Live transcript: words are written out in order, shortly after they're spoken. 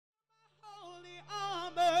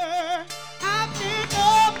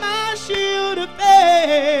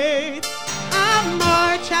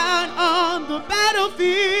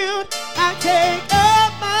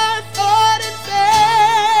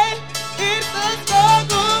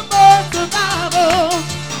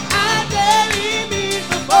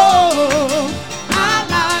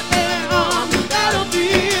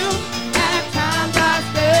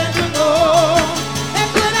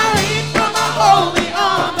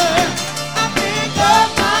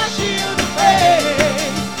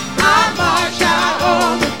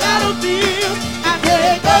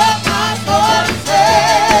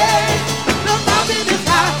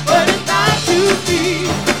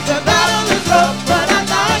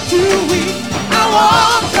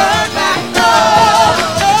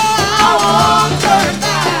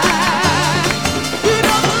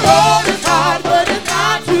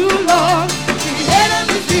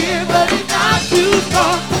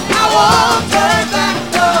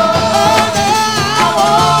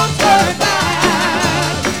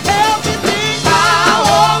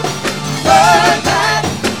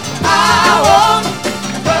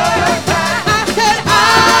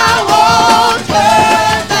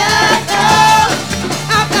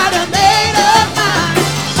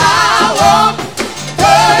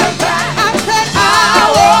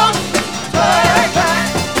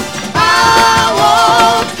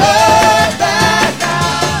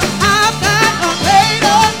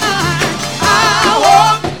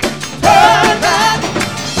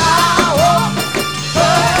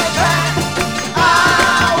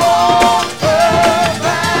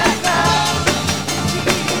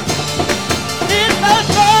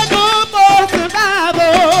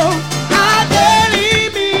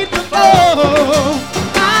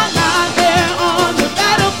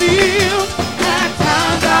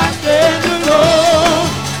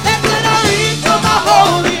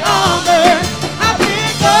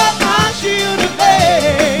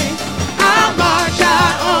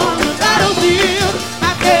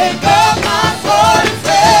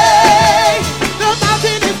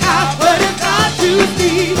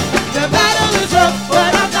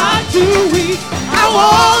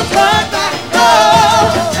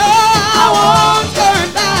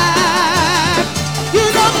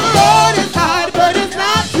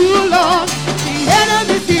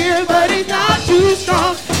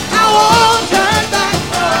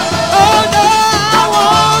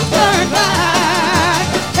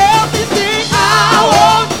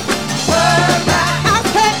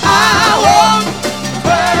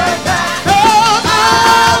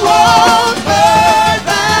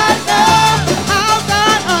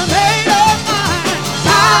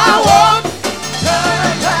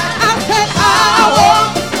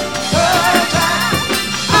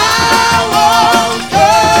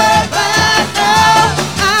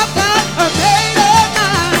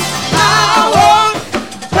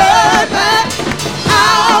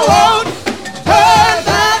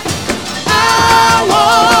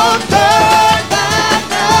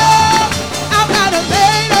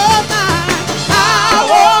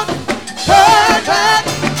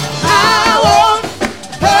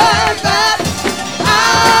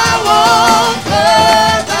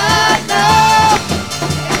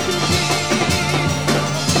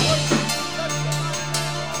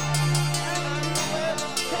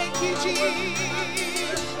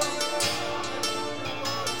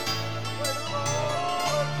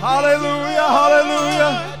Hallelujah,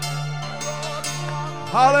 hallelujah.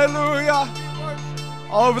 Hallelujah.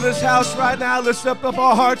 All over this house right now, let's lift up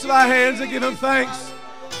our hearts and our hands and give Him thanks.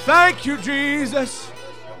 Thank you, Jesus.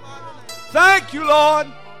 Thank you, Lord.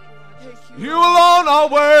 You alone are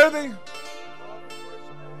worthy.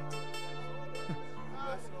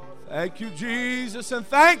 Thank you, Jesus, and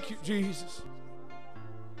thank you, Jesus.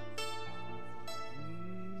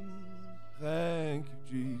 Thank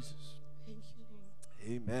you, Jesus.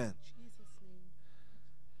 Amen.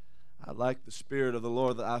 I like the Spirit of the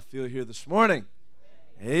Lord that I feel here this morning.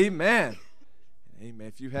 Amen. Amen.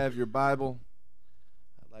 If you have your Bible,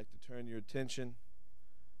 I'd like to turn your attention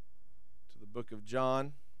to the book of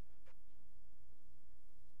John.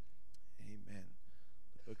 Amen.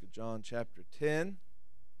 The book of John, chapter 10.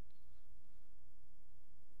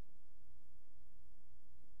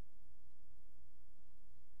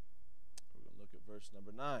 We're going to look at verse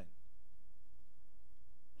number 9.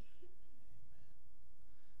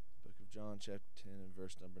 John chapter 10 and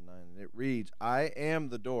verse number 9. And it reads, I am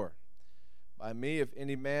the door. By me, if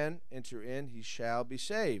any man enter in, he shall be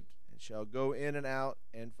saved, and shall go in and out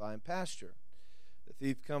and find pasture. The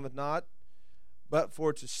thief cometh not, but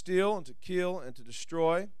for to steal and to kill and to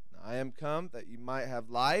destroy. I am come that you might have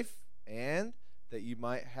life, and that you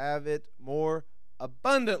might have it more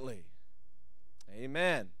abundantly.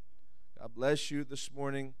 Amen. God bless you this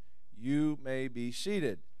morning. You may be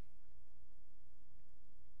seated.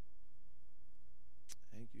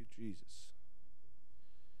 Thank you, Jesus.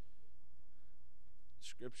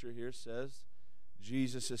 Scripture here says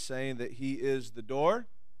Jesus is saying that He is the door.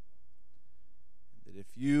 That if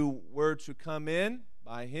you were to come in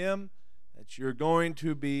by Him, that you're going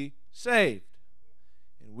to be saved.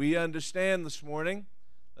 And we understand this morning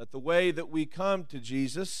that the way that we come to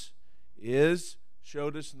Jesus is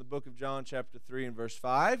showed us in the book of John chapter 3 and verse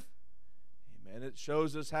 5. Amen. It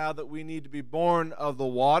shows us how that we need to be born of the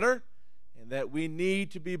water, and that we need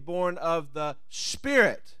to be born of the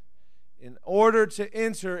Spirit in order to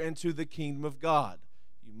enter into the kingdom of God.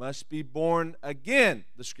 You must be born again,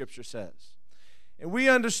 the Scripture says. And we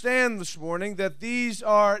understand this morning that these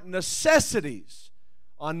are necessities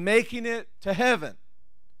on making it to heaven.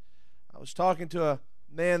 I was talking to a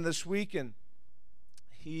man this week, and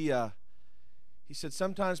he said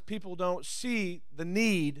sometimes people don't see the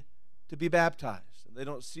need to be baptized, and they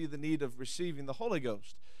don't see the need of receiving the Holy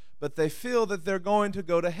Ghost, but they feel that they're going to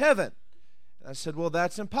go to heaven. And I said, well,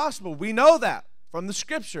 that's impossible. We know that from the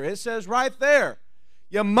Scripture. It says right there,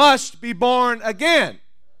 you must be born again.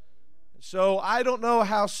 So I don't know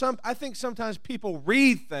how I think sometimes people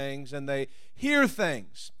read things and they hear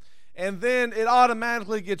things, and then it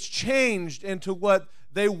automatically gets changed into what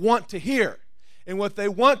they want to hear and what they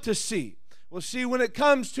want to see. Well, see, when it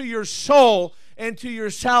comes to your soul and to your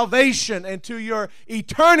salvation and to your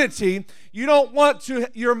eternity, you don't want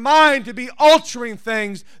your mind to be altering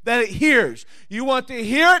things that it hears. You want to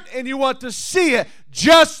hear it and you want to see it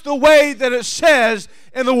just the way that it says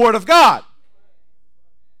in the Word of God.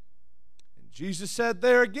 And Jesus said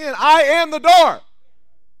there again, I am the door.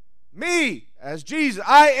 Me, as Jesus,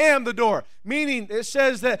 I am the door. Meaning it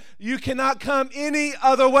says that you cannot come any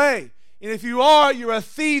other way. And if you are, you're a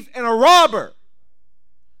thief and a robber.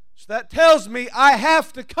 So that tells me I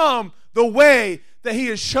have to come the way that He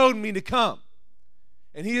has shown me to come.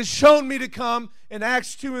 And He has shown me to come in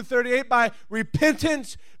Acts 2 and 38 by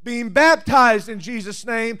repentance, being baptized in Jesus'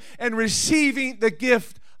 name, and receiving the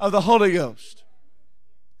gift of the Holy Ghost.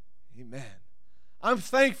 Amen. I'm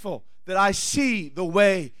thankful that I see the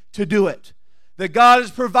way to do it. That God has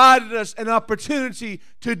provided us an opportunity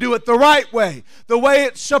to do it the right way, the way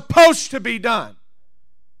it's supposed to be done.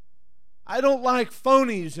 I don't like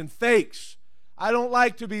phonies and fakes. I don't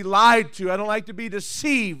like to be lied to. I don't like to be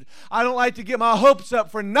deceived. I don't like to get my hopes up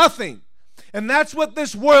for nothing. And that's what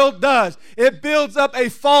this world does. It builds up a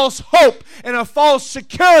false hope and a false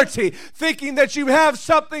security, thinking that you have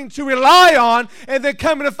something to rely on, and then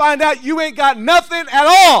coming to find out you ain't got nothing at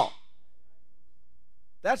all.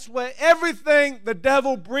 That's what everything the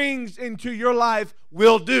devil brings into your life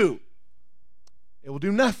will do. It will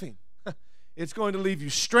do nothing. It's going to leave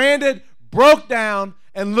you stranded, broke down,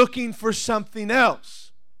 and looking for something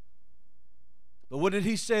else. But what did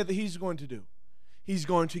He say that He's going to do? He's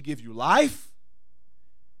going to give you life,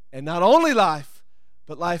 and not only life,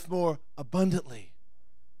 but life more abundantly.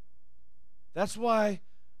 That's why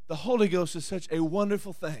the Holy Ghost is such a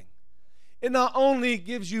wonderful thing. It not only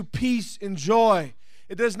gives you peace and joy,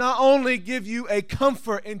 it does not only give you a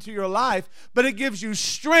comfort into your life, but it gives you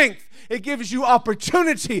strength. It gives you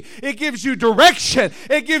opportunity. It gives you direction.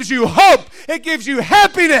 It gives you hope. It gives you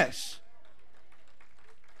happiness.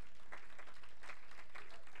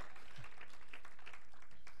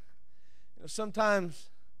 You know, sometimes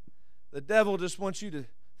the devil just wants you to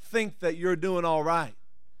think that you're doing all right.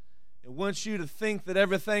 It wants you to think that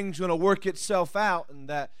everything's going to work itself out and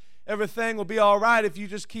that everything will be all right if you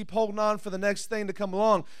just keep holding on for the next thing to come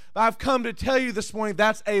along. But I've come to tell you this morning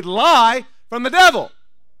that's a lie from the devil.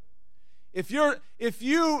 If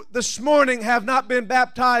you this morning have not been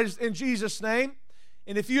baptized in Jesus' name,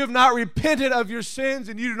 and if you have not repented of your sins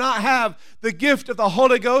and you do not have the gift of the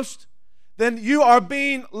Holy Ghost, then you are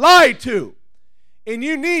being lied to. And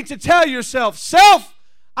you need to tell yourself, self,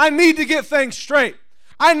 I need to get things straight.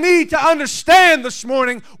 I need to understand this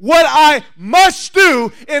morning what I must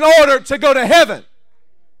do in order to go to heaven.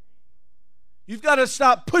 You've got to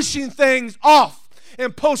stop pushing things off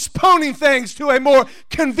and postponing things to a more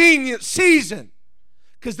convenient season.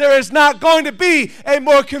 Because there is not going to be a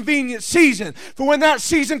more convenient season. For when that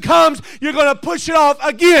season comes, you're going to push it off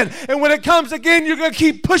again. And when it comes again, you're going to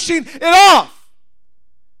keep pushing it off.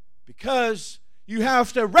 Because you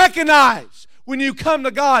have to recognize when you come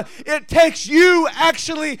to God, it takes you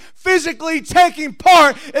actually physically taking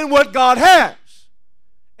part in what God has.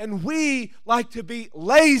 And we like to be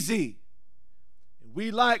lazy.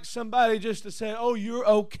 We like somebody just to say, oh, you're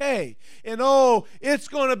okay. And oh, it's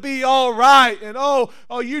going to be all right. And oh,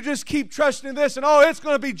 you just keep trusting this. And oh, it's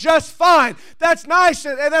going to be just fine. That's nice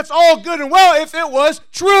and that's all good and well if it was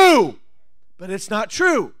true. But it's not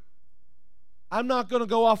true. I'm not going to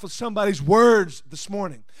go off of somebody's words this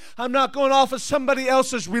morning. I'm not going off of somebody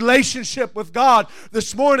else's relationship with God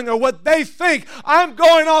this morning or what they think. I'm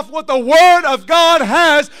going off what the Word of God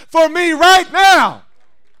has for me right now.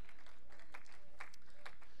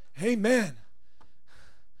 Amen.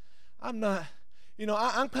 I'm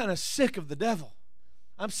kind of sick of the devil.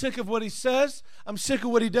 I'm sick of what he says. I'm sick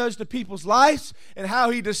of what he does to people's lives and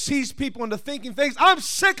how he deceives people into thinking things. I'm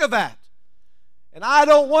sick of that. And I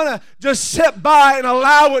don't want to just sit by and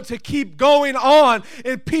allow it to keep going on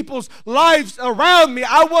in people's lives around me.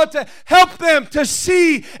 I want to help them to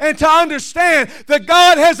see and to understand that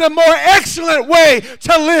God has a more excellent way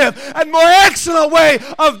to live, a more excellent way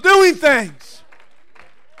of doing things.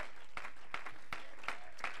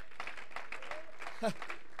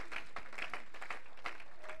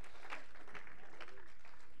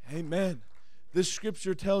 Amen. This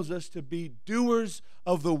scripture tells us to be doers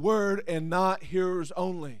of the word and not hearers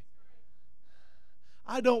only.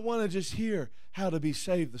 I don't want to just hear how to be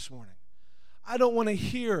saved this morning. I don't want to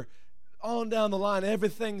hear on down the line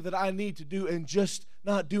everything that I need to do and just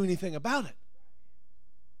not do anything about it.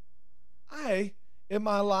 I, in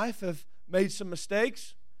my life, have made some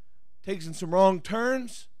mistakes, taken some wrong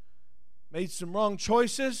turns, made some wrong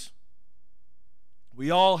choices. We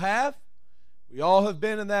all have. We all have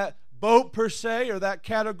been in that boat per se, or that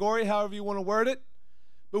category, however you want to word it.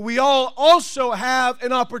 But we all also have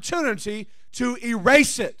an opportunity to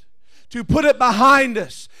erase it, to put it behind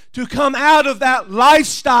us, to come out of that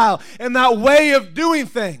lifestyle and that way of doing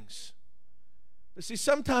things. But see,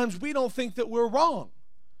 sometimes we don't think that we're wrong.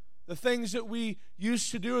 The things that we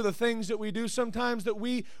used to do or the things that we do sometimes that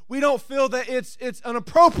we don't feel that it's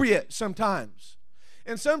inappropriate sometimes.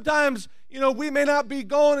 And sometimes, we may not be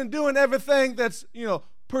going and doing everything that's,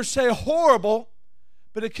 per se horrible,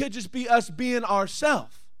 but it could just be us being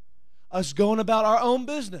ourselves, us going about our own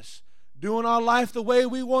business, doing our life the way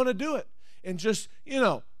we want to do it, and just,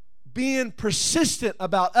 being persistent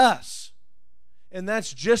about us. And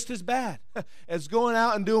that's just as bad as going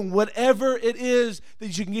out and doing whatever it is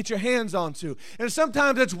that you can get your hands onto. And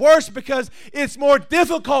sometimes it's worse because it's more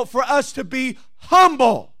difficult for us to be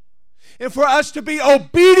humble and for us to be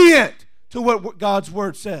obedient to what God's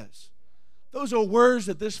Word says. Those are words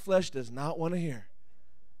that this flesh does not want to hear.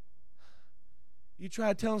 You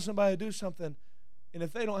try telling somebody to do something, and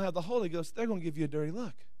if they don't have the Holy Ghost, they're going to give you a dirty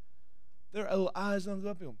look. Their little eyes don't go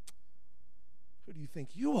up and go, who do you think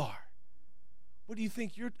you are? Who do you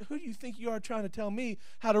think you are trying to tell me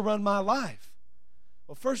how to run my life?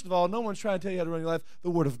 Well, first of all, no one's trying to tell you how to run your life.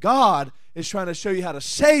 The Word of God is trying to show you how to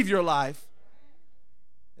save your life.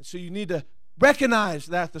 And so you need to recognize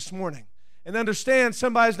that this morning. And understand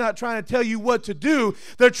somebody's not trying to tell you what to do.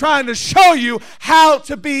 They're trying to show you how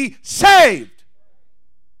to be saved.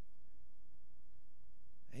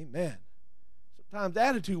 Amen. Sometimes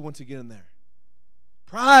attitude wants to get in there.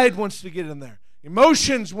 Pride wants to get in there.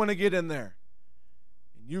 Emotions want to get in there.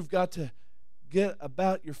 And you've got to get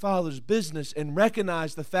about your Father's business and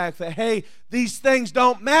recognize the fact that, hey, these things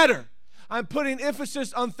don't matter. I'm putting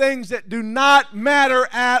emphasis on things that do not matter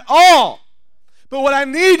at all. But what I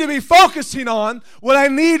need to be focusing on, what I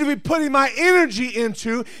need to be putting my energy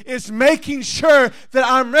into is making sure that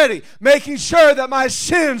I'm ready, making sure that my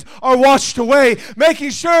sins are washed away, making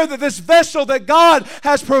sure that this vessel that God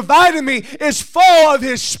has provided me is full of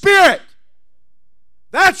His Spirit.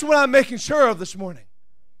 That's what I'm making sure of this morning,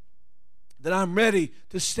 that I'm ready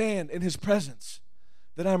to stand in His presence,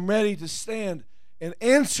 that I'm ready to stand and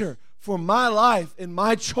answer for my life and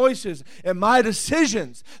my choices and my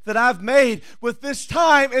decisions that I've made with this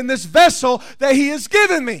time and this vessel that He has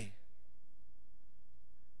given me.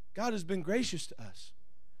 God has been gracious to us.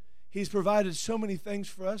 He's provided so many things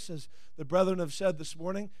for us, as the brethren have said this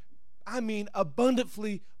morning. I mean,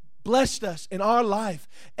 abundantly blessed us in our life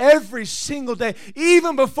every single day.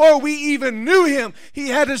 Even before we even knew Him, He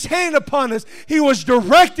had His hand upon us. He was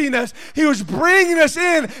directing us. He was bringing us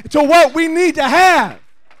in to what we need to have.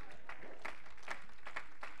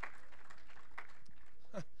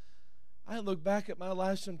 I look back at my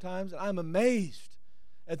life sometimes, and I'm amazed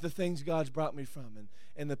at the things God's brought me from,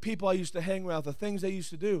 and the people I used to hang around, the things I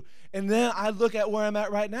used to do. And then I look at where I'm at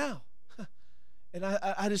right now, and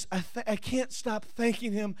I can't stop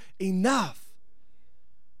thanking Him enough.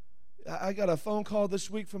 I got a phone call this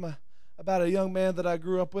week from about a young man that I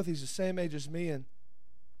grew up with. He's the same age as me, and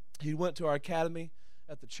he went to our academy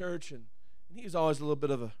at the church, and he's always a little bit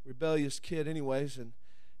of a rebellious kid anyways,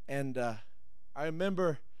 and I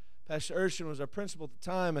remember Pastor Urshan was our principal at the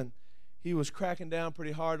time, and he was cracking down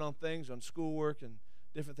pretty hard on things, on schoolwork and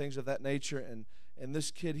different things of that nature. And this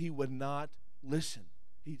kid, he would not listen.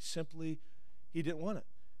 He didn't want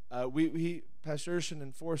it. Pastor Urshan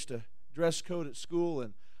enforced a dress code at school,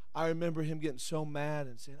 and I remember him getting so mad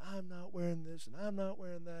and saying, I'm not wearing this, and I'm not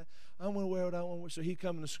wearing that. I'm going to wear what I want to wear. So he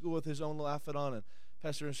come to school with his own little outfit on, and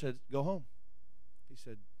Pastor Urshan said, go home. He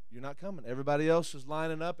said, you're not coming. Everybody else is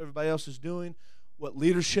lining up. Everybody else is doing what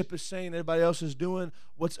leadership is saying. Everybody else is doing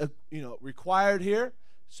what's required here.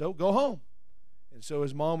 So go home. And so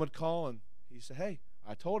his mom would call, and he said, hey,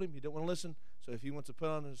 I told him he didn't want to listen. So if he wants to put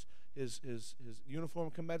on his uniform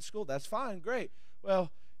and come back to school, that's fine, great.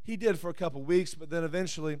 Well, he did for a couple weeks, but then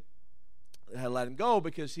eventually they had to let him go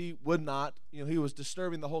because he would not, he was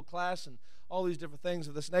disturbing the whole class and all these different things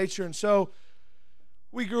of this nature. And so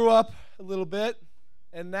we grew up a little bit,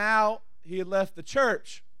 and now he had left the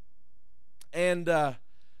church. And,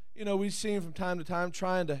 we've seen him from time to time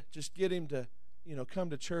trying to just get him to, come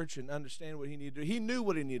to church and understand what he needed to do. He knew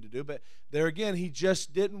what he needed to do, but there again, he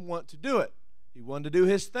just didn't want to do it. He wanted to do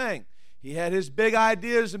his thing. He had his big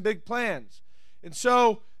ideas and big plans. And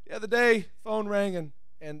so the other day, phone rang,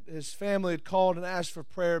 and his family had called and asked for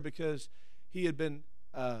prayer because he had been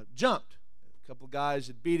jumped. A couple of guys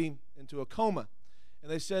had beat him into a coma.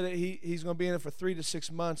 And they said that he's going to be in it for 3 to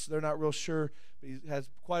 6 months. They're not real sure. But he has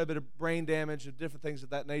quite a bit of brain damage and different things of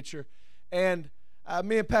that nature. And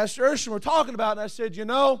me and Pastor Urshan were talking about it, and I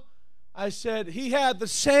said, he had the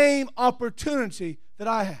same opportunity that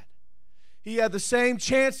I had. He had the same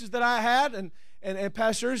chances that I had. And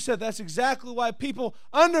Pastor Urshan said that's exactly why people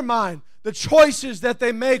undermine the choices that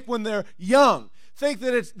they make when they're young. Think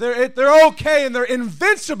that they're okay and they're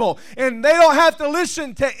invincible, and they don't have to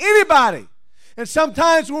listen to anybody. And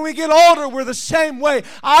sometimes when we get older, we're the same way.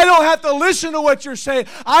 I don't have to listen to what you're saying.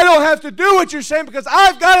 I don't have to do what you're saying because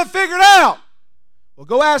I've got it figured out. Well,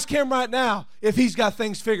 go ask him right now if he's got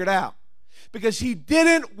things figured out. Because he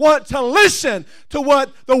didn't want to listen to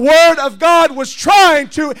what the Word of God was trying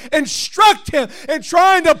to instruct him and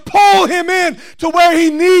trying to pull him in to where he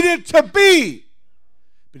needed to be.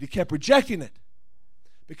 But he kept rejecting it.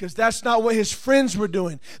 Because that's not what his friends were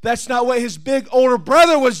doing. That's not what his big older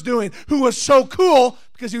brother was doing, who was so cool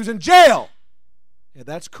because he was in jail. Yeah,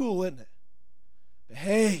 that's cool, isn't it? But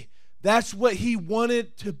hey, that's what he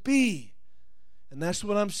wanted to be. And that's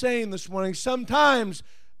what I'm saying this morning. Sometimes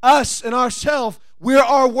us and ourselves, we're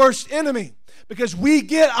our worst enemy. Because we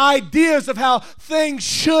get ideas of how things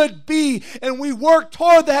should be, and we work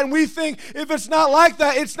toward that, and we think if it's not like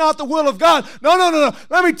that, it's not the will of God. No.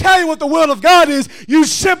 Let me tell you what the will of God is. You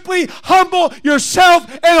simply humble yourself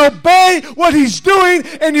and obey what He's doing,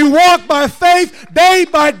 and you walk by faith day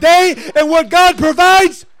by day, and what God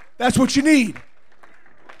provides, that's what you need.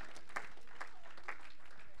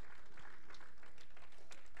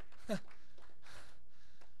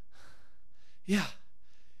 Yeah.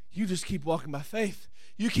 You just keep walking by faith.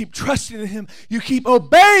 You keep trusting in Him. You keep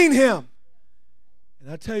obeying Him.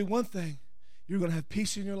 And I'll tell you one thing. You're going to have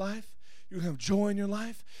peace in your life. You're going to have joy in your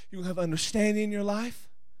life. You're going to have understanding in your life.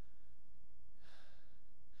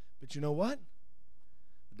 But you know what?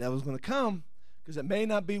 The devil's going to come because it may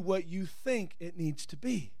not be what you think it needs to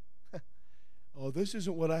be. oh, this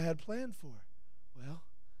isn't what I had planned for. Well,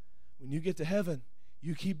 when you get to heaven,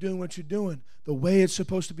 you keep doing what you're doing the way it's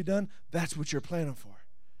supposed to be done. That's what you're planning for.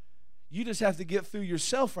 You just have to get through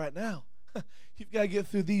yourself right now. You've got to get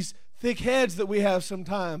through these thick heads that we have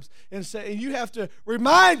sometimes, and you have to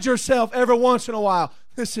remind yourself every once in a while,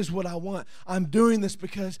 this is what I want. I'm doing this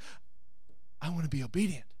because I want to be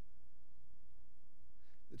obedient.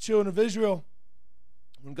 The children of Israel,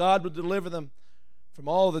 when God would deliver them from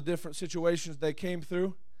all the different situations they came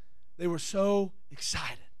through, they were so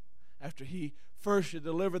excited after He first should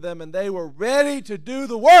deliver them, and they were ready to do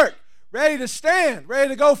the work, ready to stand, ready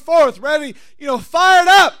to go forth, ready, fired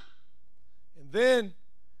up. And then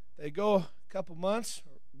they go a couple months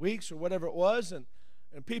or weeks or whatever it was, and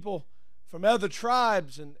people from other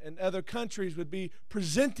tribes and other countries would be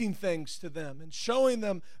presenting things to them and showing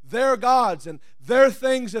them their gods and their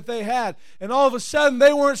things that they had. And all of a sudden,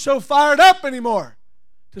 they weren't so fired up anymore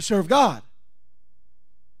to serve God.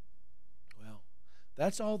 Well,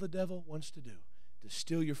 that's all the devil wants to do, to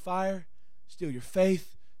steal your fire, steal your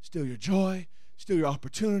faith, steal your joy, steal your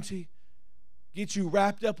opportunity, get you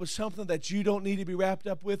wrapped up with something that you don't need to be wrapped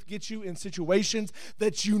up with, get you in situations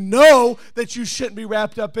that you know that you shouldn't be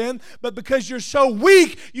wrapped up in, but because you're so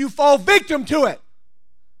weak, you fall victim to it.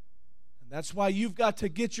 And that's why you've got to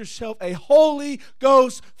get yourself a Holy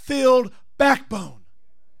Ghost-filled backbone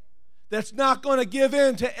that's not going to give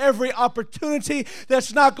in to every opportunity,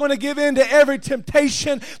 that's not going to give in to every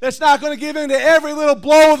temptation, that's not going to give in to every little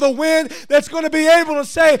blow of the wind, that's going to be able to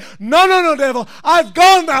say, no, devil, I've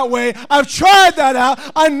gone that way, I've tried that out,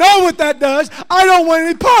 I know what that does, I don't want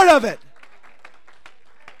any part of it.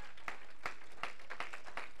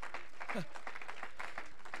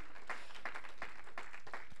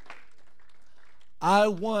 I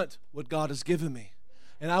want what God has given me.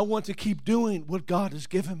 And I want to keep doing what God has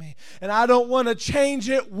given me. And I don't want to change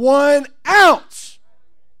it 1 ounce.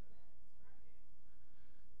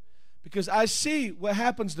 Because I see what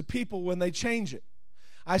happens to people when they change it.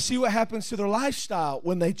 I see what happens to their lifestyle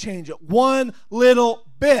when they change it. One little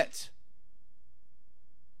bit.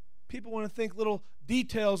 People want to think little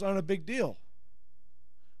details aren't a big deal.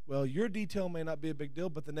 Well, your detail may not be a big deal,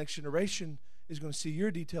 but the next generation is going to see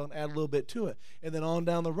your detail and add a little bit to it, and then on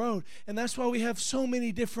down the road. And that's why we have so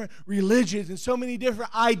many different religions and so many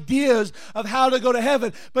different ideas of how to go to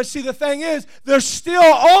heaven. But see, the thing is, there's still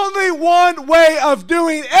only one way of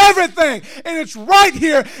doing everything, and it's right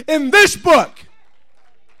here in this book.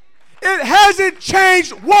 It hasn't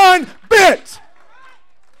changed one bit,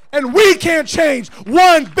 and we can't change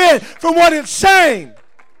one bit from what it's saying.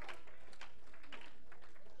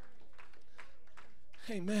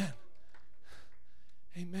 Amen.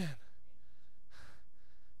 Amen.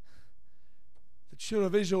 The children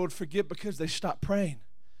of Israel would forget because they stopped praying.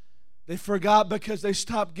 They forgot because they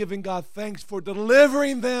stopped giving God thanks for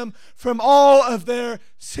delivering them from all of their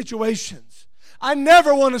situations. I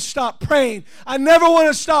never want to stop praying. I never want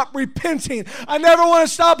to stop repenting. I never want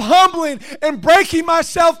to stop humbling and breaking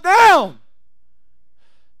myself down.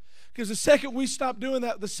 Because the second we stop doing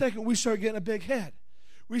that, the second we start getting a big head.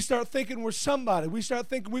 We start thinking we're somebody. We start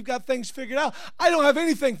thinking we've got things figured out. I don't have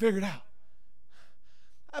anything figured out.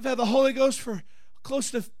 I've had the Holy Ghost for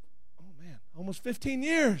close to, almost 15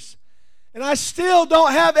 years. And I still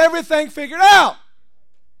don't have everything figured out.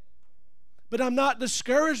 But I'm not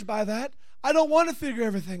discouraged by that. I don't want to figure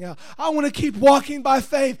everything out. I want to keep walking by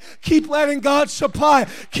faith. Keep letting God supply.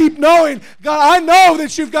 Keep knowing, God, I know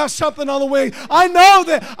that you've got something on the way. I know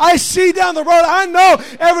that I see down the road. I know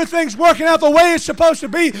everything's working out the way it's supposed to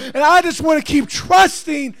be. And I just want to keep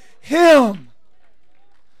trusting Him.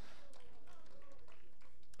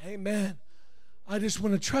 Amen. I just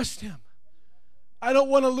want to trust Him. I don't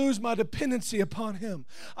want to lose my dependency upon Him.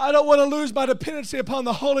 I don't want to lose my dependency upon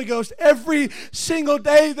the Holy Ghost every single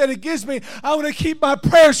day that He gives me. I want to keep my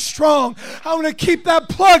prayers strong. I want to keep that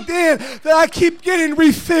plugged in, that I keep getting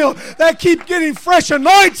refilled, that I keep getting fresh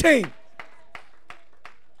anointing.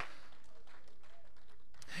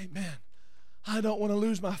 Amen. I don't want to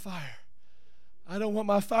lose my fire. I don't want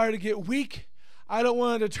my fire to get weak. I don't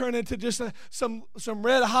want it to turn into just some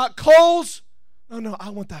red hot coals. No,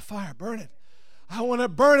 I want that fire burning. I want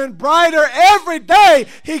it burning brighter every day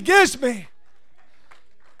He gives me.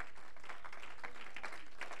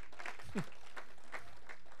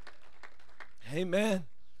 Amen.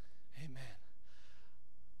 Amen.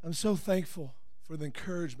 I'm so thankful for the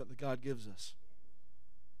encouragement that God gives us.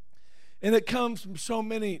 And it comes from so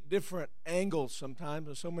many different angles sometimes,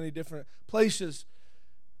 and so many different places.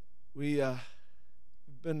 We've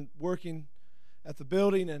been working at the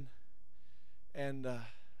building, and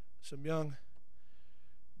some young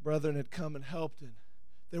brethren had come and helped, and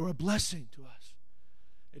they were a blessing to us,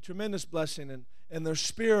 a tremendous blessing. And their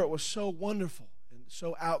spirit was so wonderful and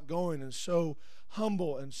so outgoing and so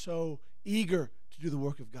humble and so eager to do the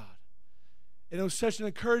work of God. And it was such an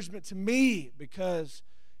encouragement to me because,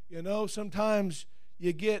 sometimes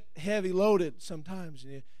you get heavy loaded sometimes.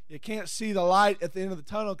 And you can't see the light at the end of the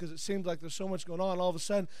tunnel because it seems like there's so much going on. All of a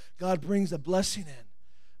sudden, God brings a blessing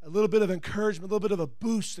in, a little bit of encouragement, a little bit of a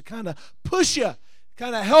boost to kind of push you,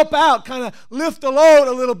 kind of help out, kind of lift the load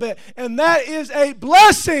a little bit. And that is a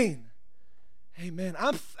blessing. Amen.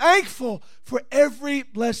 I'm thankful for every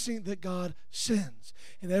blessing that God sends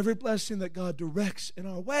and every blessing that God directs in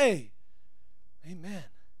our way. Amen.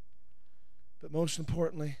 But most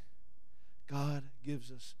importantly, God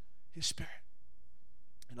gives us His Spirit,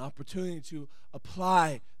 an opportunity to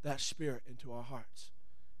apply that Spirit into our hearts.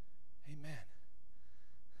 Amen.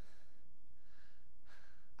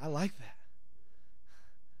 I like that.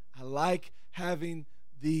 I like having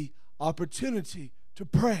the opportunity to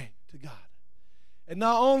pray to God. And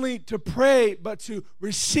not only to pray, but to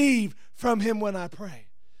receive from Him when I pray.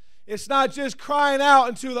 It's not just crying out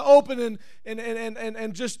into the open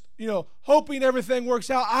and just, hoping everything works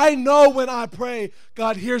out. I know when I pray,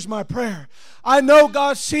 God hears my prayer. I know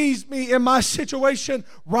God sees me in my situation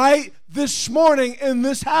right this morning in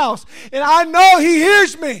this house. And I know He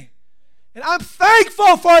hears me. And I'm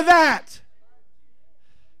thankful for that.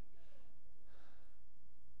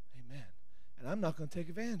 Amen. And I'm not going to take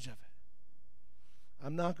advantage of it.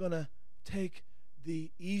 I'm not going to take the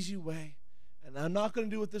easy way, and I'm not going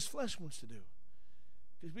to do what this flesh wants to do.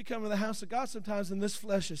 Because we come to the house of God sometimes, and this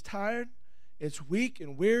flesh is tired, it's weak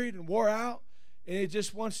and wearied and wore out, and it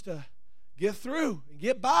just wants to get through and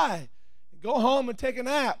get by and go home and take a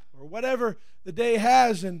nap or whatever the day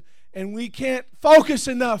has, and we can't focus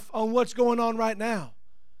enough on what's going on right now.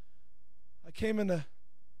 I came into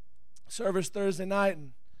service Thursday night,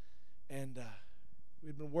 and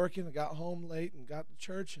we'd been working. I got home late and got to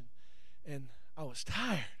church, and I was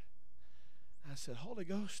tired. I said, Holy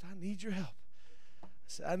Ghost, I need your help. I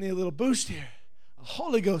said, I need a little boost here, a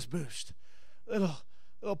Holy Ghost boost, a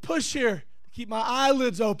little push here to keep my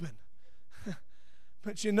eyelids open.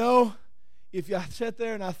 But if I sat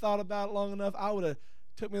there and I thought about it long enough, I would have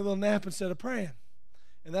took me a little nap instead of praying.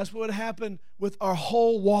 And that's what would happen with our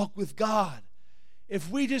whole walk with God. If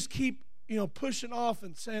we just keep pushing off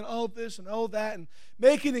and saying, oh, this and oh, that, and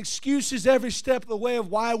making excuses every step of the way of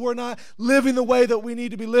why we're not living the way that we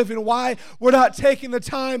need to be living, why we're not taking the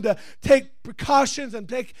time to take precautions and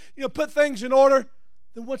put things in order,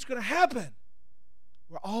 then what's going to happen?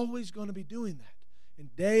 We're always going to be doing that.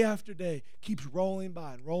 And day after day keeps rolling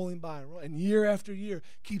by and rolling by and year after year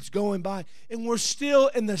keeps going by. And we're still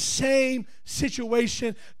in the same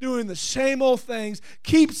situation, doing the same old things,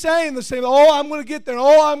 keep saying the same, oh, I'm going to get there,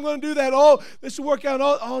 oh, I'm going to do that, oh, this will work out,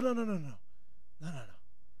 oh, no.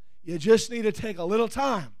 You just need to take a little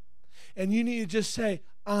time, and you need to just say,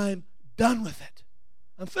 I'm done with it.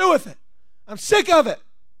 I'm through with it. I'm sick of it.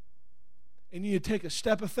 And you need to take a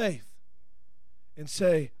step of faith and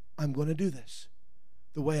say, I'm going to do this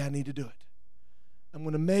the way I need to do it. I'm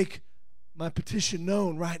going to make my petition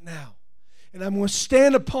known right now. And I'm going to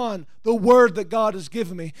stand upon the word that God has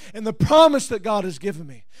given me and the promise that God has given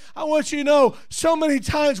me. I want you to know, so many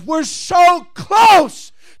times we're so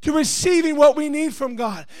close to receiving what we need from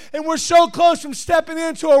God. And we're so close from stepping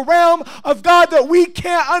into a realm of God that we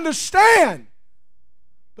can't understand.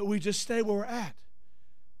 But we just stay where we're at.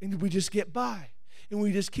 And we just get by. And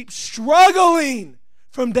we just keep struggling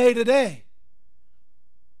from day to day.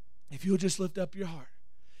 If you'll just lift up your heart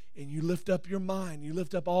and you lift up your mind, you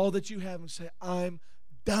lift up all that you have and say, I'm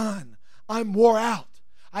done. I'm wore out.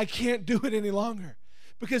 I can't do it any longer.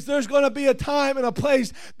 Because there's going to be a time and a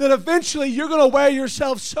place that eventually you're going to wear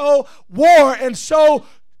yourself so wore and so,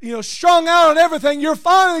 strung out on everything, you're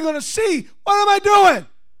finally going to see, what am I doing?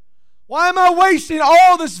 Why am I wasting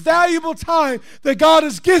all this valuable time that God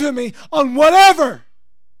has given me on whatever?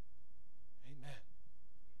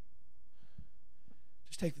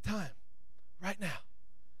 Take the time right now.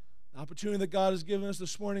 The opportunity that God has given us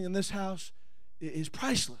this morning in this house is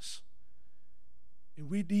priceless. And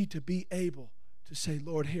we need to be able to say,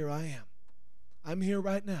 Lord, here I am. I'm here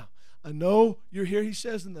right now. I know you're here. He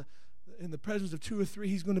says in the presence of two or three,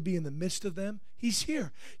 He's going to be in the midst of them. He's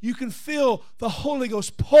here. You can feel the Holy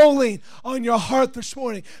Ghost pulling on your heart this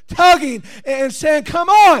morning, tugging and saying, come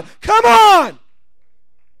on,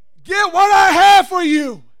 get what I have for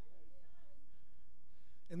you.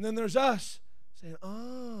 And then there's us saying,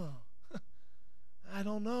 oh, I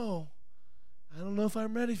don't know. I don't know if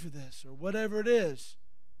I'm ready for this or whatever it is.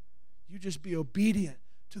 You just be obedient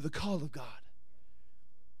to the call of God.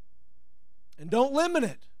 And don't limit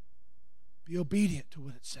it. Be obedient to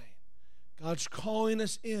what it's saying. God's calling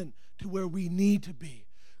us in to where we need to be.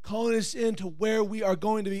 Calling us into where we are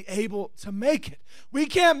going to be able to make it. We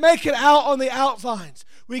can't make it out on the outlines.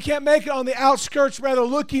 We can't make it on the outskirts, rather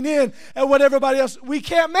looking in at what everybody else. We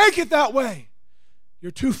can't make it that way.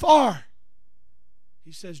 You're too far.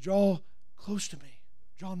 He says, draw close to me.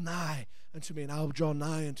 Draw nigh unto me, and I will draw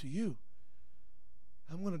nigh unto you.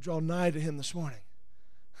 I'm going to draw nigh to him this morning.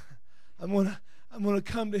 I'm going to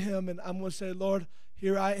come to him, and I'm going to say, Lord,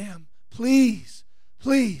 here I am. Please,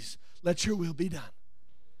 please, let your will be done.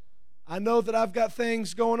 I know that I've got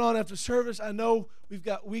things going on after service. I know we've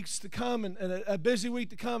got weeks to come and a busy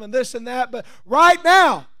week to come and this and that. But right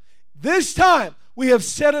now, this time, we have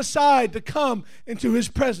set aside to come into his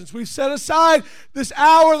presence. We've set aside this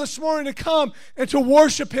hour this morning to come and to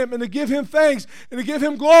worship him and to give him thanks and to give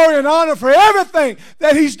him glory and honor for everything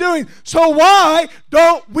that he's doing. So why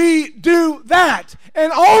don't we do that?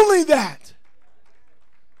 And only that.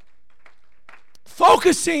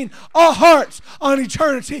 Focusing our hearts on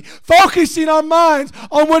eternity. Focusing our minds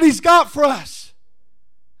on what he's got for us.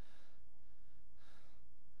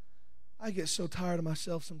 I get so tired of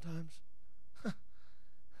myself sometimes.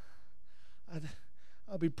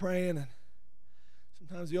 I'll be praying, and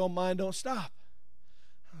sometimes the old mind don't stop.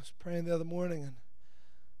 I was praying the other morning,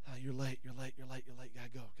 and you're late. Gotta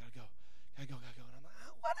go. And I'm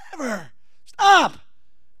like, whatever. Stop.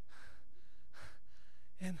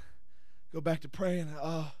 And go back to praying.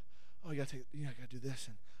 You gotta do this,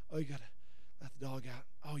 and you gotta let the dog out.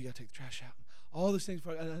 Oh, you gotta take the trash out. All these things.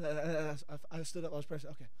 I stood up. I was praying.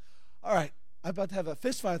 Okay, all right. I'm about to have a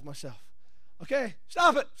fist fight with myself. Okay,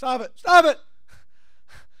 stop it.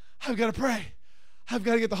 I've got to pray. I've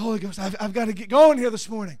got to get the Holy Ghost. I've got to get going here this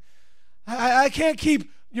morning. I can't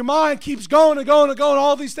keep. Your mind keeps going and going and going.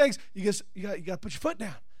 All these things. You got to put your foot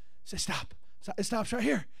down. Say stop. It stops right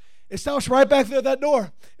here. It stops right back there at that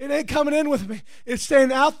door. It ain't coming in with me. It's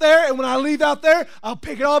staying out there, and when I leave out there, I'll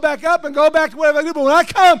pick it all back up and go back to whatever I do. But when I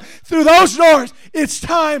come through those doors, it's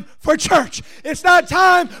time for church. It's not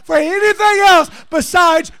time for anything else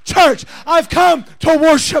besides church. I've come to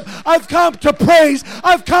worship. I've come to praise.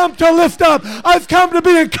 I've come to lift up. I've come to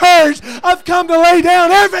be encouraged. I've come to lay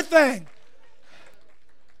down everything.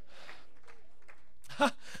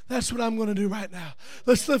 That's what I'm going to do right now.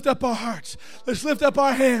 Let's lift up our hearts. Let's lift up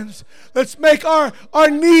our hands. Let's make our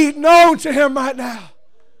need known to him right now.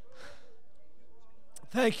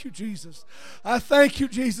 Thank you, Jesus. I thank you,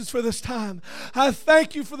 Jesus, for this time. I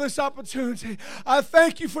thank you for this opportunity. I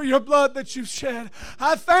thank you for your blood that you've shed.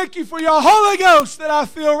 I thank you for your Holy Ghost that I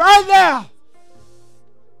feel right now.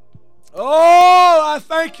 Oh, I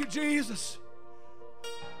thank you, Jesus.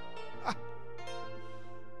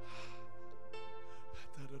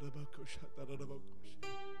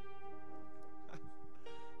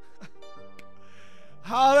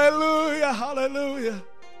 Hallelujah, hallelujah.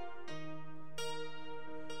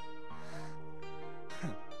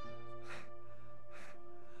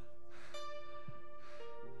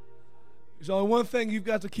 There's only one thing you've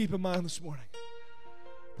got to keep in mind this morning.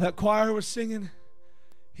 That choir was singing,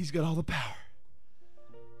 he's got all the power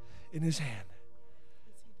in his hand.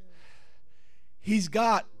 He's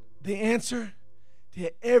got the answer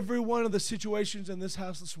to every one of the situations in this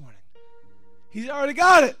house this morning. He's already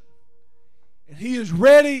got it. And he is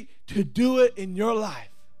ready to do it in your life.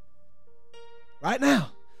 Right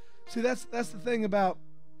now. See, that's the thing about,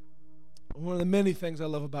 one of the many things I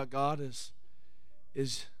love about God is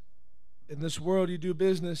in this world you do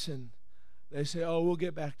business and they say, oh, we'll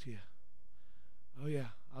get back to you. Oh, yeah,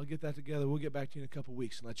 I'll get that together. We'll get back to you in a couple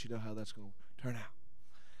weeks and let you know how that's going to turn out.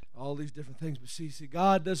 All these different things. But see,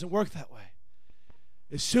 God doesn't work that way.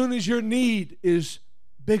 As soon as your need is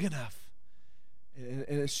big enough, and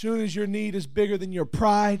as soon as your need is bigger than your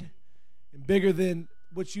pride and bigger than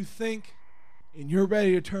what you think, and you're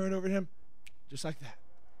ready to turn it over to him, just like that,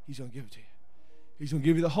 he's going to give it to you. He's going to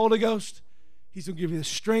give you the Holy Ghost. He's going to give you the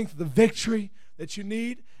strength, the victory that you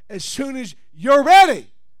need as soon as you're ready.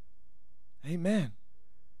 Amen.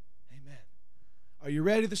 Amen. Are you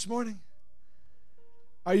ready this morning?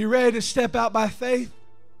 Are you ready to step out by faith?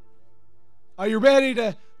 Are you ready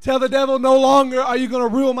to tell the devil, no longer are you going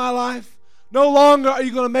to rule my life? No longer are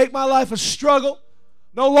you going to make my life a struggle.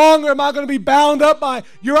 No longer am I going to be bound up by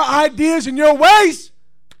your ideas and your ways.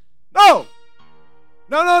 No.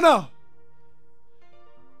 No.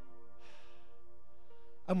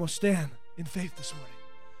 I'm going to stand in faith this morning,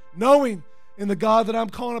 knowing in the God that I'm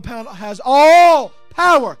calling upon has all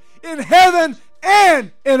power in heaven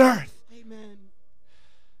and in earth. Amen.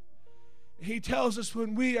 He tells us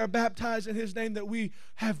when we are baptized in his name that we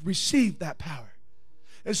have received that power.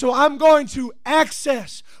 And so I'm going to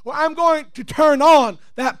access, or I'm going to turn on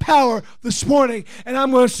that power this morning. And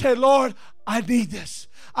I'm going to say, Lord, I need this.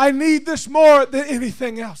 I need this more than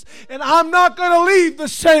anything else. And I'm not going to leave the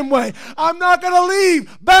same way. I'm not going to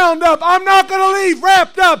leave bound up. I'm not going to leave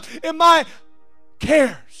wrapped up in my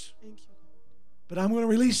cares. But I'm going to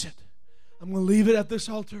release it. I'm going to leave it at this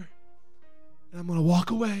altar. And I'm going to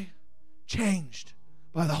walk away changed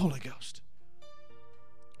by the Holy Ghost.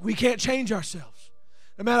 We can't change ourselves.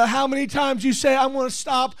 No matter how many times you say, I'm going to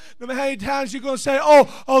stop, no matter how many times you're going to say,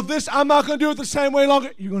 this, I'm not going to do it the same way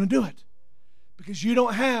longer, you're going to do it. Because you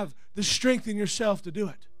don't have the strength in yourself to do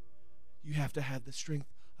it. You have to have the strength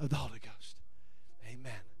of the Holy Ghost.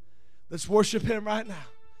 Amen. Let's worship Him right now.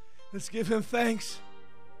 Let's give Him thanks.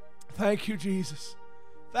 Thank you, Jesus.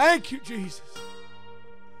 Thank you, Jesus.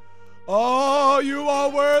 Oh, you are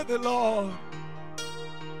worthy, Lord.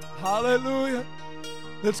 Hallelujah.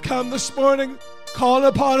 Let's come this morning calling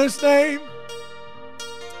upon His name.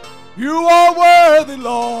 You are worthy,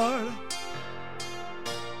 Lord.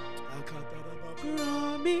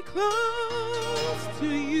 Draw me close to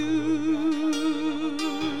you.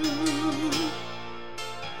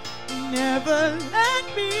 Never let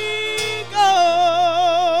me go.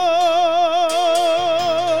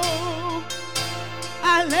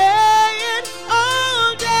 I lay it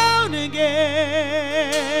all down again,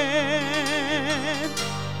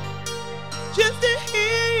 just to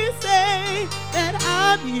hear you say that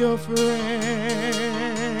I'm your friend.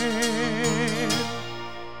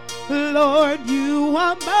 Lord, you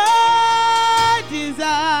are my desire,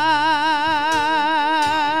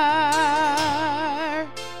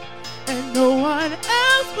 and no one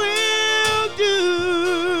else will do.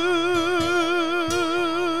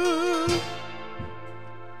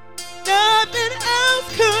 Nothing else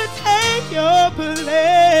could take your place.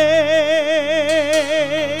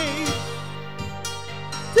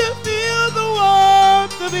 To feel the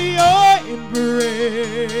warmth of your embrace.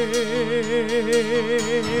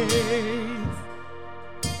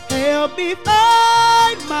 Help me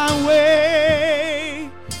find my way.